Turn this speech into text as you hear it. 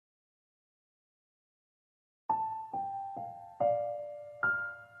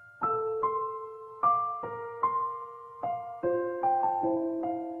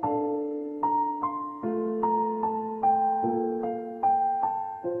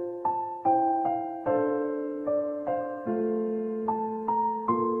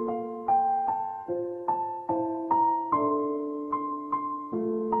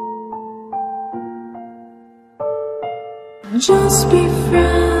just be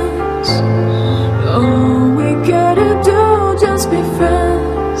friends. All we gotta do, just be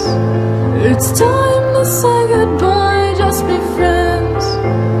friends. It's time to say goodbye, just be friends.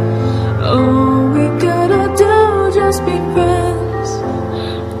 All we gotta do, just be friends.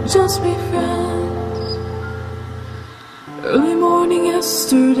 Just be friends. Early morning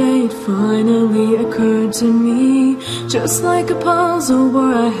yesterday, it finally occurred to me, just like a puzzle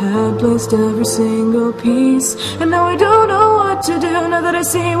where I had placed every single piece. And now I don't know what to do, now that I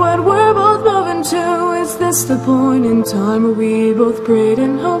see what we're both moving to. Is this the point in time where we both prayed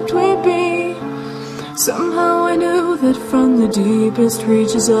and hoped we'd be? Somehow I knew that from the deepest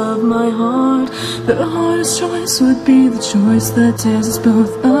reaches of my heart, the hardest choice would be the choice that tears us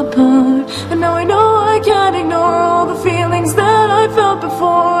both apart. And now I know I can't ignore all the feelings that I felt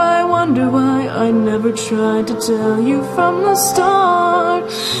before. I wonder why I never tried to tell you from the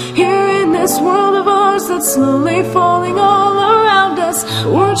start. Here in this world of ours that's slowly falling all around us,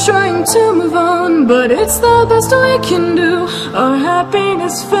 we're trying to move on, but it's the best we can do. Our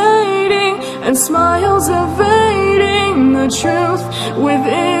happiness fading and smiles evading the truth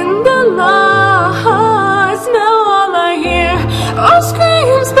within the lies. Now all I hear are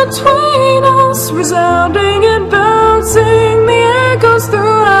screams between us, resounding and bouncing. The echoes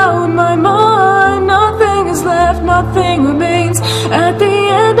throughout my mind. Nothing is left, nothing remains at the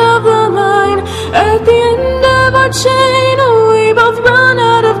end of the line. At the end of our chain, we both run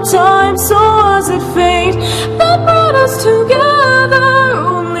out of time. So was it fate that brought us together,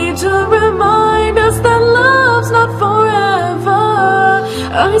 only to remind us that love's not forever?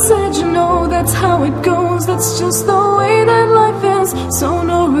 I said, you know, that's how it goes, that's just the way that life is. So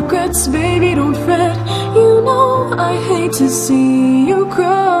no regrets, baby, don't fret. You know I hate to see you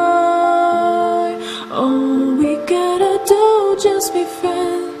cry. All we gotta do, just be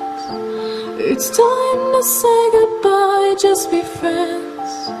friends. It's time to say goodbye, just be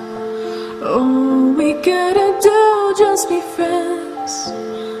friends. All we gotta do, just be friends.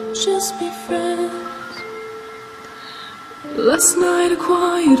 Just be friends. Last night a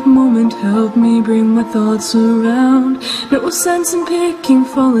quiet moment helped me bring my thoughts around. No sense in picking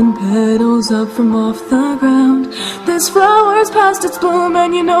fallen petals up from off the ground. This flower's past its bloom,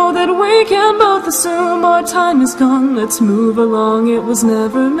 and you know that we can both assume our time is gone. Let's move along, it was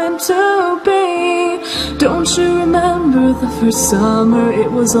never meant to be. Don't you remember the first summer?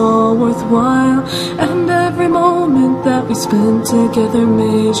 It was all worthwhile, and every moment that we spent together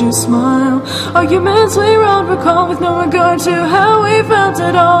made you smile. Arguments we wrote recall with no regard to how we felt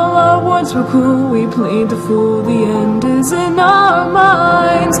at all. Our words were cruel, we played the fool. The end is in our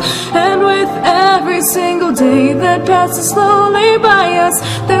minds. And with every single day that passes slowly by us,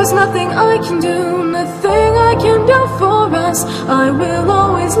 there's nothing I can do, nothing I can do for us. I will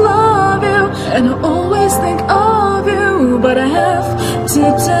always love you, and I'll always think of you. But I have to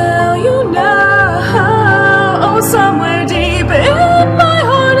tell you now, oh, somewhere deep in my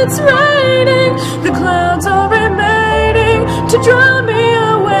heart it's raining. The clouds are remaining to drown me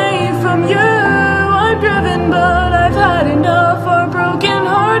away from you. I'm driven, but I've had enough. Our broken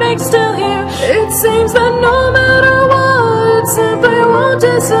heartache's still here. It seems that no matter what, it simply won't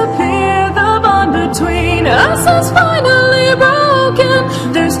disappear. The bond between us is finally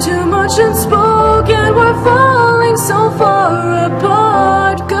broken. There's too much unspoken. We're falling so far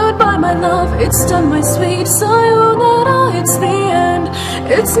apart. Goodbye, my love, it's done, my sweet sayonara. It's the end.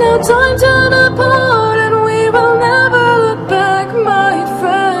 It's now time to depart, and we will never look back, my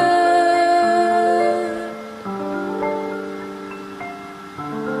friend.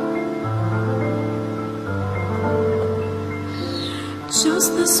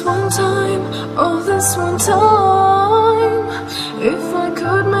 Just this one time, oh this one time. If I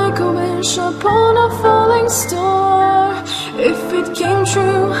could make a wish upon a falling star, if it came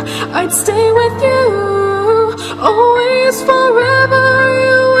true, I'd stay with you, always forever,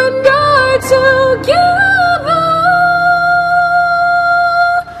 you and I together.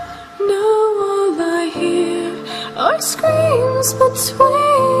 Now all I hear are screams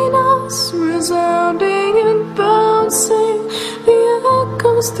between us, resounding and bouncing. The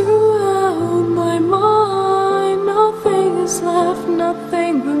echoes throughout my mind. Nothing is left,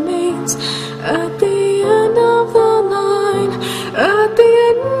 nothing remains at the end of the line. At the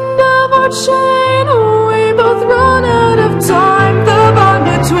end of our chain, we both run out of time. The bond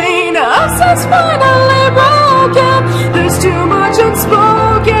between us is finally broken. There's too much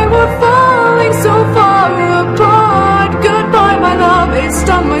unspoken. We're falling so far apart. Goodbye, my love, it's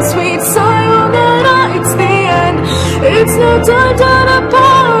done, my sweet sayonara. It's the end. It's no time to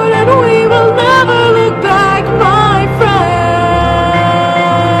depart, and we will never look back, my friend.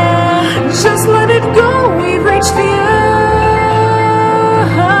 Just let it go, we've reached the end.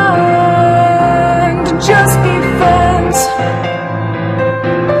 Peace.